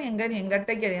ஜாக்சன் எங்கன்னு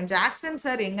எங்கிட்ட கேளுங்க. ஜாக்சன்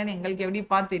சார் எங்கன்னு எங்களுக்கு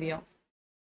எப்படிப்பா தெரியும்?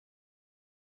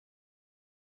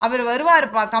 அவர்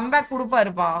வருவாருப்பா, கம்பேக்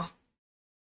கொடுப்பாருப்பா.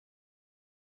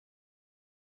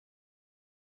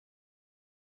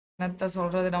 என்னத்த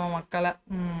சொல்றது நம்ம மக்களை.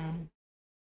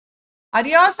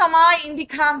 அரியோசமா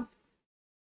இந்திகா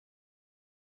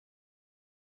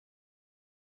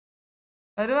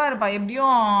வருவாருப்பா,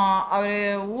 எப்படியும் அவரு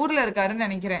ஊர்ல இருக்காருன்னு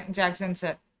நினைக்கிறேன். ஜாக்சன்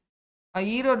சார்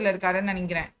ஈரோட்ல இருக்காருன்னு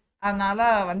நினைக்கிறேன். அதனால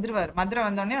வந்துருவார், மதுரை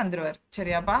வந்தோடனே வந்துருவார்.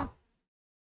 சரியாப்பா?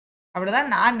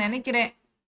 அப்படிதான் நான் நினைக்கிறேன்.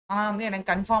 ஆனா வந்து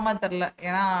எனக்கு கன்ஃபார்மா தெரில,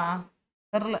 ஏன்னா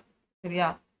தெரில. சரியா?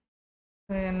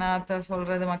 என்னத்த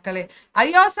சொல்றது மக்களே.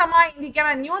 அரியோசமா Indica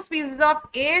new species of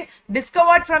A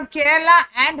discovered from Kerala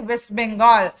and west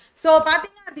Bengal. So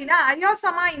பாத்தீங்க அப்படின்னா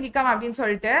அரியோசமா இண்டிகா அப்படின்னு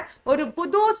சொல்லிட்டு ஒரு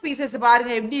புது ஸ்பீசிஸ்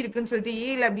பாருங்க எப்படி இருக்குன்னு சொல்லிட்டு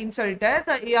ஈல் அப்படின்னு சொல்லிட்டு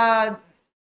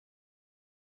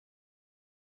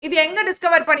இது எங்க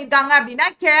டிஸ்கவர் பண்ணிருக்காங்க அப்படின்னா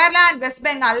கேரளா அண்ட் வெஸ்ட்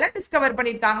பெங்கால்ல டிஸ்கவர்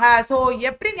பண்ணிருக்காங்க. சோ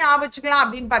எப்படி ஞாபகம் வச்சுக்கலாம்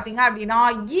அப்படின்னு பாத்தீங்க அப்படின்னா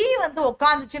ஈ வந்து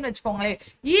உட்காந்துச்சுன்னு வச்சுக்கோங்களேன்.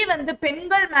 ஈ வந்து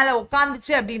பெண்கள் மேல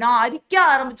உட்காந்துச்சு அப்படின்னா அரிக்க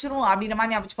ஆரம்பிச்சிரும் அப்படின்ற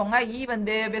மாதிரி ஞாபகம் வச்சுக்கோங்க. ஈ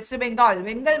வந்து வெஸ்ட் பெங்கால்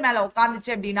பெண்கள் மேல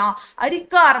உட்காந்துச்சு அப்படின்னா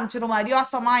அரிக்க ஆரம்பிச்சிரும்.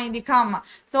 அரியாசமா இண்டிகாம்.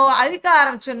 சோ அரிக்க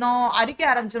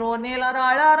ஆரம்பிச்சிரும் எல்லாரும்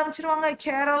அழ ஆரம்பிச்சிருவாங்க.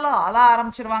 கேரளா அழ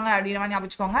ஆரம்பிச்சிருவாங்க அப்படின்ற மாதிரி ஞாபகம்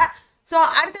வச்சுக்கோங்க. So,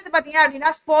 அடுத்தது பாத்தீங்க அப்படின்னா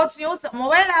sports news.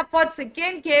 Mobile app for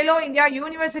second Khelo India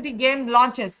university game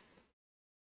launches.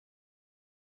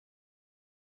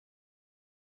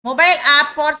 Mobile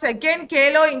app for second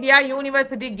Khelo India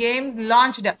university games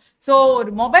launched. So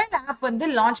ஒரு மொபைல் ஆப் வந்து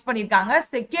லான்ச் பண்ணியிருக்காங்க.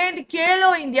 Second Khelo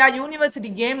India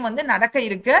university game வந்து நடக்க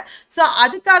இருக்கு. ஸோ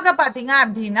அதுக்காக பார்த்தீங்க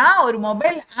அப்படின்னா ஒரு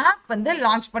மொபைல் ஆப் வந்து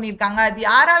லான்ச் பண்ணியிருக்காங்க. அது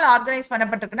யாரால் organise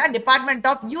பண்ணப்பட்டிருக்குன்னா department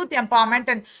of youth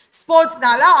empowerment and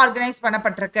ஸ்போர்ட்ஸ்னால organise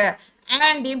பண்ணப்பட்டிருக்கு.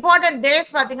 And important days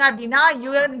பாத்தீங்க அப்படின்னா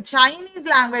Chinese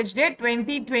language day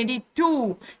 2022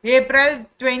 ஏப்ரல்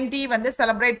 20 வந்து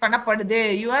செலிப்ரேட் பண்ணப்படுது.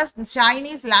 US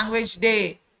Chinese language day.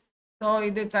 So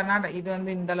இது கர்நாடகா இது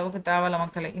வந்து இந்த அளவுக்கு தேவையில்ல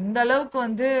மக்களே. இந்த அளவுக்கு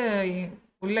வந்து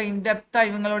உள்ள இன்டெப்தா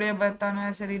இவங்களுடைய பர்த்தான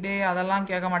சரி டே அதெல்லாம்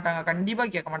கேட்க மாட்டாங்க. கண்டிப்பா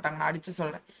கேட்க மாட்டாங்க. நான் அடிச்சு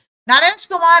சொல்றேன். Naresh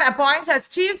Kumar appoints as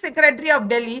Chief Secretary of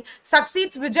Delhi,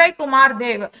 succeeds Vijay Kumar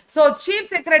Dev. So, Chief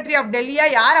Secretary of Delhi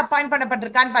யார் அப்பாயிண்ட்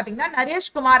பண்ணப்பட்டிருக்கான்னு பாத்தீங்கன்னா நரேஷ்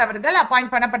குமார் அவர்கள்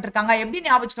அப்பாயிண்ட் பண்ணப்பட்டிருக்காங்க. எப்படி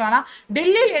ஞாபகம் வச்சுக்கோங்கன்னா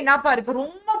டெல்லியில என்னப்பா இருக்கு,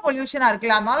 ரொம்ப பொல்யூஷனா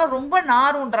இருக்குல்ல, அதனால ரொம்ப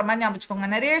நாருன்ற மாதிரி ஞாபகம் வச்சுக்கோங்க.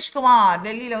 நரேஷ் குமார்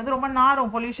டெல்லியில வந்து ரொம்ப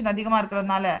நாரும், பொல்யூஷன் அதிகமா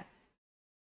இருக்கிறதுனால.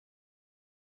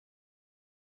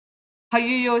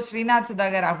 ஐயோ ஸ்ரீநாத்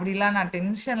சுதாகர் அப்படிலாம் நான்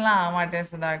டென்ஷன்லாம் ஆக மாட்டேன்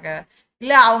சுதாகர்.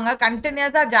 இல்ல அவங்க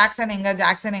கண்டினியூஸா ஜாக்சன்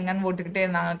எங்கன்னு போட்டுக்கிட்டே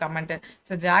இருந்தாங்க கமெண்ட்.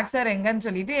 ஸோ ஜாக்சன் எங்கன்னு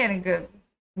சொல்லிட்டு எனக்கு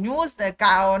நியூஸ்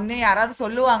ஒன்னு யாராவது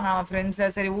சொல்லுவாங்க அவன் ஃப்ரெண்ட்ஸ்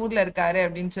சரி ஊர்ல இருக்காரு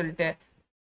அப்படின்னு சொல்லிட்டு.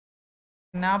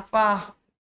 என்னப்பா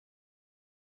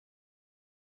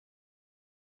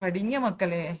படிங்க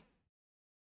மக்களே.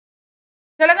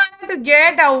 Telangana to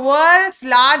get a world's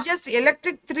largest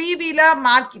electric three-wheeler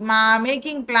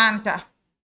making plant.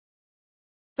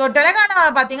 So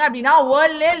தெலங்கானாவில் பார்த்தீங்க அப்படின்னா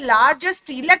வேர்ல்ட்லே largest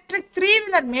electric three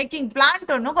wheeler making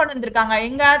plant ஒன்று கொண்டு வந்திருக்காங்க.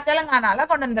 எங்க தெலங்கானால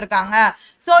கொண்டு வந்திருக்காங்க.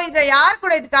 ஸோ இதை யார்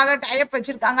கூட இதுக்காக டைப்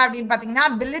வச்சிருக்காங்க அப்படின்னு பார்த்தீங்கன்னா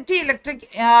பிலிட்டி எலக்ட்ரிக்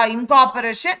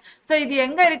இன்கார்பரேஷன். ஸோ இது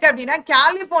எங்க இருக்கு அப்படின்னா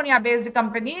California based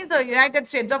company. So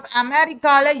United states of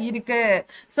அமெரிக்கால இருக்கு.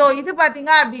 ஸோ இது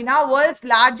பார்த்தீங்க அப்படின்னா world's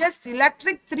largest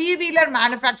electric three wheeler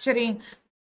manufacturing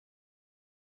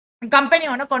company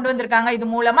ஒன்று கொண்டு வந்திருக்காங்க. இது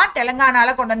மூலமா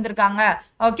தெலங்கானால கொண்டு வந்திருக்காங்க.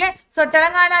 Okay, so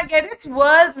Telangana get it's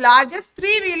world's largest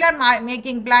three wheeler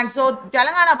making plant. So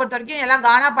Telangana பொறுத்த வரைக்கும் எல்லாம்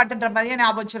கானா பாட்டுன்ற மாதிரியே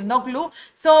ஞாபகம் வச்சிருந்தோம் க்ளூ.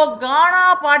 ஸோ கானா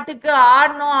பாட்டுக்கு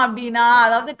ஆடணும் அப்படின்னா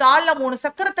அதாவது காலில் 3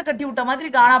 சக்கரத்தை கட்டி விட்ட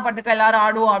மாதிரி கானா பாட்டுக்கு எல்லாரும்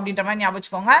ஆடுவோம் அப்படின்ற மாதிரி ஞாபகம்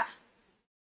வச்சுக்கோங்க.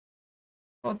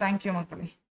 ஸோ தேங்க்யூ மக்களே.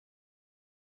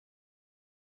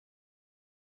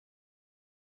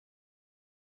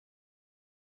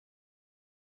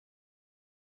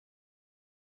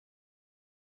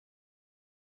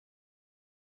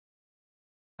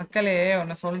 மக்களே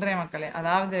ஒன்னு சொல்றேன் மக்களே,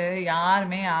 அதாவது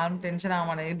யாரும் டென்ஷன் ஆக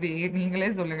மாட்டேன். இப்படி நீங்களே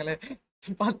சொல்லுங்களேன்.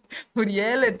 ஒரு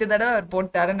 7-8 தடவை அவர்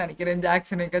போட்டாருன்னு நினைக்கிறேன்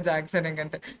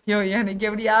ஜாக்சனுங்கன்ட்டு. ஐயோ எனக்கு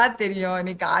எப்படியா தெரியும்,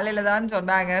 நீ காலையில தான்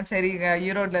சொன்னாங்க சரி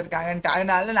ஈரோட்ல இருக்காங்கன்ட்டு.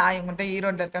 அதனால நான் இவங்ககிட்ட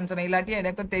ஈரோட்ல இருக்கான்னு சொன்னேன். இல்லாட்டி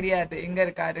எனக்கும் தெரியாது எங்க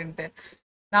இருக்காருன்ட்டு.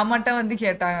 நம்மகிட்ட வந்து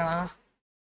கேட்டாங்களா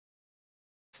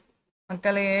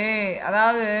மக்களே.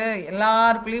 அதாவது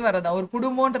எல்லாருக்குள்ளயும் வரதா ஒரு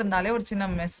குடும்பம்னு இருந்தாலே ஒரு சின்ன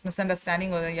மிஸ்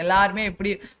அண்டர்ஸ்டாண்டிங் வரும். எல்லாருமே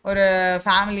எப்படி ஒரு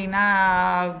ஃபேமிலினா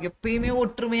எப்பயுமே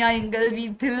ஒற்றுமையா எங்கள்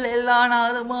வீட்டில் எல்லா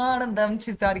நாளும் ஆனந்தம்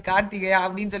சாரி கார்த்திகை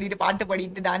அப்படின்னு சொல்லிட்டு பாட்டு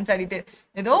பாடிட்டு டான்ஸ் ஆடிட்டு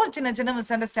ஏதோ ஒரு சின்ன சின்ன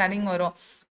மிஸ் அண்டர்ஸ்டாண்டிங் வரும்.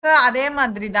 ஸோ அதே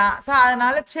மாதிரி தான். ஸோ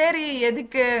அதனால சரி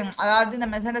எதுக்கு அதாவது இந்த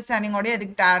மிஸ் அண்டர்ஸ்டாண்டிங்கோட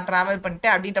எதுக்கு ட்ராவல் பண்ணிட்டு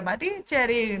அப்படின்ற மாதிரி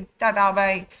சரி டாடா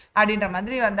பை அப்படின்ற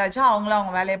மாதிரி வந்தாச்சு. அவங்களும்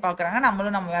அவங்க வேலையை பார்க்குறாங்க,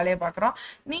 நம்மளும் நம்ம வேலையை பார்க்குறோம்.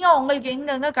 நீங்கள் உங்களுக்கு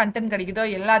எங்கெங்கே கண்டென்ட் கிடைக்குதோ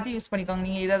எல்லாத்தையும் யூஸ் பண்ணிக்கோங்க.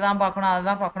 நீங்கள் இதை தான் பார்க்கணும் அதை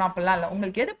தான் பார்க்கணும் அப்படிலாம் இல்லை.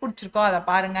 உங்களுக்கு எது பிடிச்சிருக்கோ அதை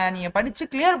பாருங்கள். நீங்கள்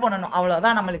படித்து கிளியர் பண்ணணும்,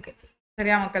 அவ்வளோதான் நம்மளுக்கு.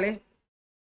 சரியா மக்களே?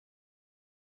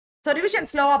 ஸோ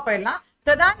ரிவிஷன் ஸ்லோவாக போயிடலாம்.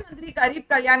 பிரதான் மந்திரி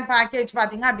கரீப் கல்யாண் பேக்கேஜ்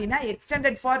பாத்தீங்க அப்படின்னா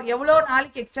எக்ஸ்டெண்டட் ஃபார் எவ்வளோ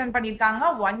நாளைக்கு எக்ஸ்டெண்ட் பண்ணியிருக்காங்க,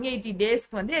 180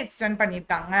 டேஸ்க்கு வந்து எக்ஸ்டெண்ட்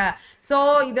பண்ணியிருக்காங்க. ஸோ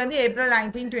இது வந்து ஏப்ரல்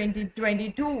 19,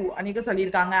 2022 அன்னைக்கு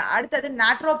சொல்லியிருக்காங்க. அடுத்தது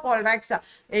நாட்ரோபால்ராக்ஸ்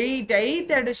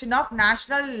 8th edition of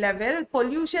national level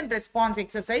pollution response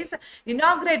exercise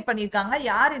inaugurate பண்ணியிருக்காங்க.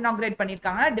 யார் இனாகிரேட்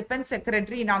பண்ணியிருக்காங்க? டிஃபென்ஸ்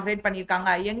செக்ரட்டரி இனாகிரேட் பண்ணியிருக்காங்க.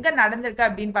 எங்க நடந்திருக்கு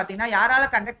அப்படின்னு பாத்தீங்கன்னா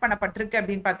யாரால கண்டக்ட் பண்ணப்பட்டிருக்கு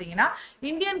அப்படின்னு பாத்தீங்கன்னா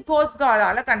இந்தியன் கோஸ்ட்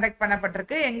கார்டால கண்டக்ட்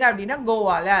பண்ணப்பட்டிருக்கு. எங்க அப்படின்னா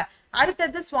கோவால.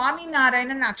 அடுத்தது சுவாமி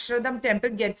Narayanan அக்ஷரதம்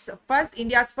temple gets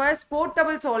India's first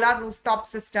portable solar rooftop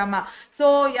system. So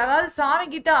அதாவது சாமி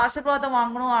கிட்ட ஆசீர்வாதம்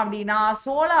வாங்கணும் அப்படின்னா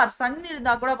சோலார் சன்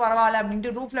இருந்தா கூட பரவாயில்ல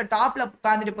அப்படின்ட்டு ரூஃப்ல டாப்ல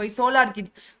உட்காந்துட்டு போய் சோலார்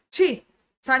கிட்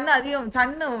சன் அதிகம்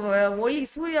சன்னு ஒளி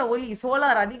சூரிய ஒளி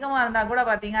சோலார் அதிகமா இருந்தா கூட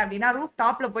பாத்தீங்க அப்படின்னா ரூஃப்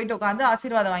டாப்ல போயிட்டு உட்காந்து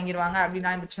ஆசீர்வாதம் வாங்கிடுவாங்க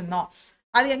அப்படின்னு ஆரம்பிச்சிருந்தோம்.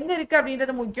 அது எங்க இருக்கு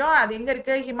அப்படின்றது முக்கியம். அது எங்க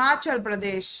இருக்கு? ஹிமாச்சல்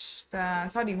பிரதேஷ்,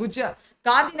 சாரி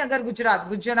காந்திநகர்,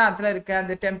 குஜராத்ல இருக்கு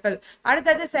அந்த டெம்பிள்.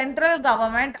 அடுத்தது சென்ட்ரல்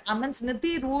கவர்மெண்ட் அமெண்ட்ஸ்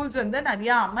நிதி ரூல்ஸ் வந்து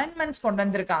நிறைய அமெண்ட்மெண்ட்ஸ் கொண்டு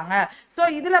வந்திருக்காங்க. ஸோ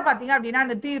இதுல பாத்தீங்க அப்படின்னா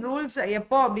நிதி ரூல்ஸ்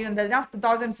எப்போ அப்படி வந்ததுன்னா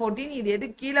 2014. இது எது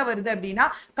கீழே வருது அப்படின்னா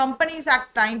கம்பெனிஸ்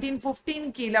ஆக்ட் 1915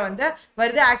 கீழே வந்து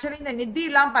வருது. ஆக்சுவலி இந்த நிதி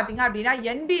எல்லாம் பாத்தீங்க அப்படின்னா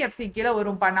என்பிஎஃப்சி கீழே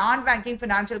வரும், நான் பேங்கிங்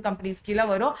பினான்சியல் கம்பெனிஸ் கீழே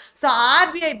வரும். ஸோ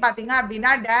ஆர்பிஐ பாத்தீங்க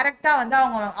அப்படின்னா டைரக்டா வந்து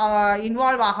அவங்க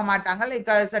இன்வால்வ் ஆக மாட்டாங்க.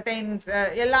 லைக் சர்டைன்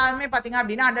எல்லாருமே பாத்தீங்க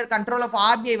அப்படின்னா அண்டர் கண்ட்ரோல் ஆஃப்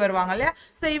ஆர்பிஐ வருவாங்க இல்லையா.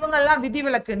 ஸோ இவங்க எல்லாம்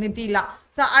விதிவிலக்கு நிதிலாம்.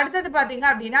 ஸோ அடுத்தது பாத்தீங்க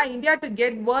அப்படின்னா India to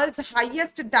get world's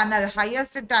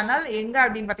highest tunnel எங்க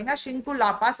அப்படின்னு பாத்தீங்கன்னா ஷிங்கு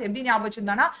லாபாஸ். எப்படி ஞாபகம்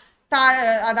வச்சிருந்தோம்னா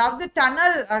அதாவது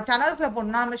டனல்குள்ள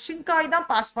போகணும்னா நம்ம ஷிங்காய் தான்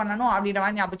பாஸ் பண்ணணும் அப்படின்ற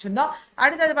மாதிரி ஞாபகம் வச்சிருந்தோம்.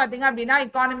 அடுத்தது பாத்தீங்க அப்படின்னா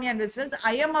எக்கானமி அண்ட் பிசினஸ்.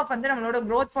 ஐஎம்எஃப் வந்து நம்மளோட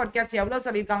growth forecast எவ்வளவு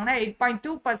சொல்லியிருக்காங்கன்னா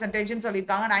 8.2%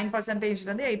 சொல்லியிருக்காங்க. 9%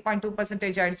 இருந்து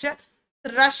 8.2% ஆயிடுச்சு.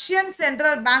 Russian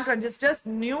central bank registers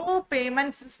new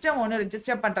payment system ஒன்று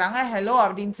ரெஜிஸ்டர் பண்றாங்க ஹெலோ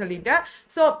அப்படின்னு சொல்லிட்டு.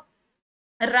 ஸோ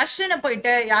ரஷ்யனை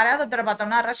போயிட்டு யாராவது ஒருத்தரை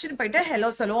பார்த்தோம்னா ரஷ்யன் போயிட்டு ஹெலோ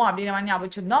சொல்லுவோம் அப்படின்னு மாதிரி ஞாபகம்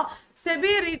வச்சிருந்தோம்.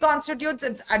 SEBI reconstitutes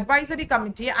its advisory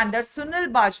committee under Sunil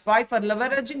Bajpai for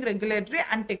leveraging regulatory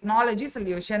and technology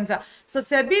solutions. So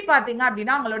SEBI பாத்தீங்க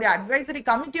அப்படின்னா அவங்களுடைய advisory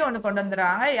committee ஒன்று கொண்டு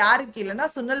வந்துடுறாங்க. யாரு கீழேன்னா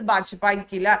சுனில் பாஜ்பாய்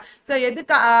கீழே. ஸோ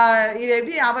எதுக்கு இது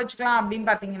எப்படி ஞாபகம் வச்சுக்கலாம் அப்படின்னு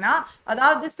பாத்தீங்கன்னா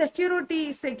அதாவது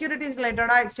செக்யூரிட்டிஸ்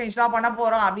ரிலேட்டடா எக்ஸ்சேஞ்ச்லாம் பண்ண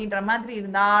போறோம் அப்படின்ற மாதிரி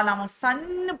இருந்தா நம்ம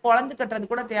சன்னு பொழந்து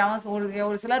கட்டுறது கூட தேவை.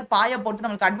 ஒரு சிலர் பாய போட்டு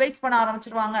நம்மளுக்கு அட்வைஸ் பண்ண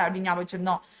ஆரம்பிச்சிருவாங்க அப்படின்னு ஞாபகம்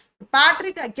வச்சிருந்தோம்.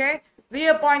 Patrick அக்கே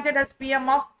reappointed as PM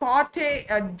of Cote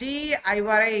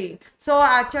d'Ivoire. So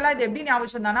ஆக்சுவலா இது எப்படி ஞாபகம்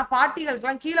வச்சிருந்தோம்னா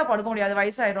பார்ட்டிகளுக்குலாம் கீழே படுக்க முடியாது,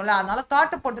 வயசாயிரும்ல, அதனால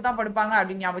காட்டை போட்டு தான் படுப்பாங்க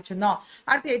அப்படின்னு ஞாபகம் வச்சிருந்தோம்.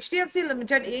 அடுத்து HDFC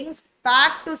Limited aims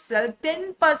back to sell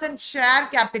 10% share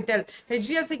capital.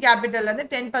 HDFC Capital வந்து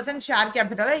 10% share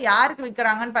capital யாருக்கு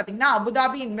விற்கிறாங்கன்னு பாத்தீங்கன்னா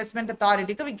அபுதாபி இன்வெஸ்ட்மெண்ட்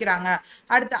அத்தாரிட்டிக்கு விற்கிறாங்க.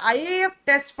 அடுத்து IAF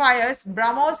test fires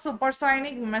BrahMos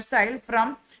supersonic missile from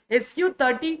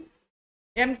Su-30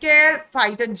 MKL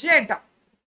fighter jet.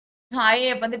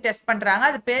 IAF வந்து டெஸ்ட் பண்றாங்க.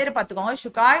 அது பேர் பார்த்துக்கோங்க,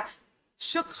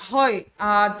 சுக்ஹோய்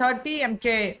 30 MK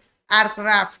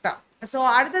ஏர்கிராஃப்ட். ஸோ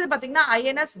அடுத்தது பார்த்தீங்கன்னா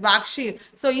INS வாக்ஷீர்.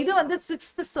 ஸோ இது வந்து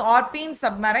 6th ஸ்கார்பியன்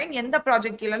சப்மரைன் எந்த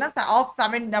ப்ராஜெக்ட்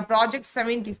கீழேன்னா ப்ராஜெக்ட்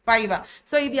 75.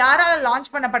 ஸோ இது யாரால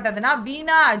லான்ச் பண்ணப்பட்டதுன்னா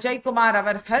வீணா அஜய்குமார்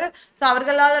அவர்கள். ஸோ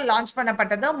அவர்களால் லான்ச்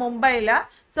பண்ணப்பட்டது மும்பையில்.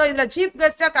 ஸோ இதில் சீஃப்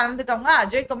கெஸ்டா கலந்துக்கவங்க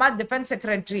அஜய்குமார், டிஃபென்ஸ்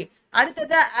செக்ரட்டரி.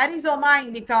 அடுத்தது அரிசோமா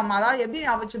இண்டிகாம். அதாவது எப்படி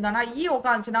ஞாபகம் வச்சிருந்தோம்னா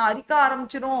உட்காந்துச்சுன்னா அரிக்க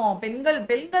ஆரம்பிச்சிடும். பெண்கள்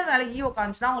மேல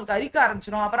உட்காந்துச்சுன்னா அவங்களுக்கு அரிக்க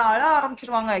ஆரம்பிச்சிடும், அப்புறம் அழ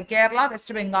ஆரம்பிச்சிருவாங்க. கேரளா,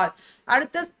 வெஸ்ட் பெங்கால்.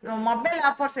 அடுத்து mobile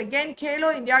app for second Khelo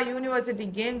India university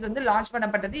games வந்து லான்ச்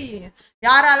பண்ணப்பட்டது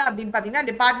யாரால அப்படின்னு பாத்தீங்கன்னா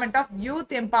department of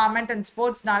youth empowerment and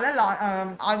ஸ்போர்ட்ஸ்னால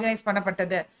organise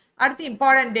பண்ணப்பட்டது. அடுத்து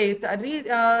இம்பார்ட்டன்ட்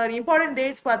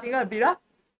டேஸ் பாத்தீங்க அப்படின்னா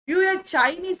new year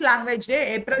Chinese language day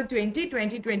April 20,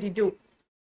 2022.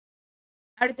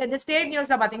 அடுத்தது ஸ்டேட்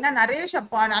நியூஸ்ல பாத்தீங்கன்னா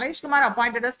Naresh Kumar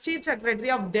appointed as chief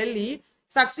secretary of Delhi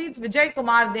succeeds Vijay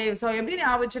Kumar Dev. So எப்படி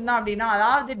ஞாபகம் வச்சிருந்தோம் அப்படின்னா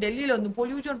அதாவது டெல்லியில வந்து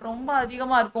பொல்யூஷன் ரொம்ப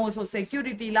அதிகமா இருக்கும். ஸோ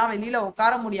செக்யூரிட்டிலாம் வெளியில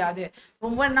உட்கார முடியாது,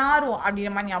 ரொம்ப நாரும்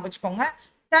அப்படின்ற மாதிரி ஞாபகம் வச்சுக்கோங்க.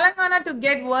 Telangana to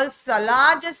get world's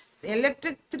largest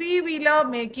electric three-wheeler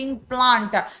making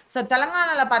plant. So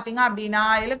Telangana பாத்தீங்க அப்படின்னா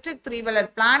electric three-wheeler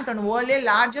plant ஒன்று வேர்ல்ட்லே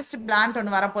லார்ஜஸ்ட் பிளான்ட்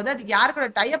ஒன்று வரப்போகுது. அதுக்கு யாரு கூட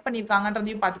டைப்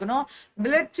பண்ணியிருக்காங்கன்றதையும் பார்த்துக்கணும்.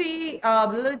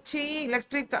 பிலிச்சி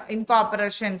electric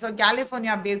incorporation. So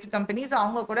California paste companies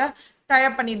அவங்க கூட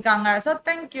டைப் பண்ணியிருக்காங்க. So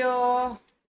thank you.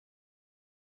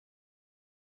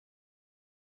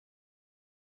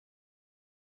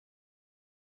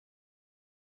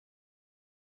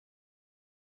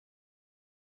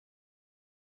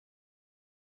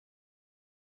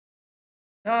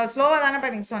 ஸ்லோவா தானே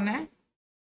பண்ணிக்க சொன்னேன்.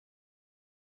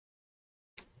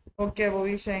 ஓகே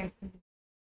விஷயம்.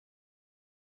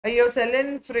 ஐயோ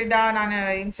செலின் ஃப்ரிடா, நான்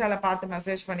இன்ஸ்டால பார்த்து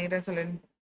மெசேஜ் பண்ணிடுறேன்.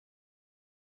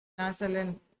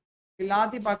 செலின்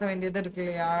எல்லாத்தையும் பார்க்க வேண்டியது இருக்கு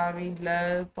இல்லையா.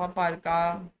 வீட்டில் பாப்பா இருக்கா,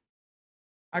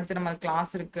 அடுத்து நம்ம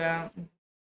கிளாஸ் இருக்கு.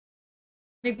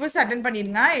 இன்னைக்கு போய் அட்டென்ட்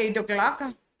பண்ணிடுங்க. 8 o'clock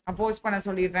போஸ்ட் பண்ண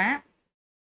சொல்லிடுறேன்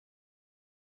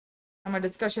நம்ம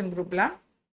டிஸ்கஷன் குரூப்ல.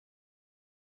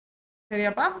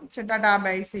 சரியாப்பா? Tata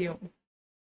bye, see you.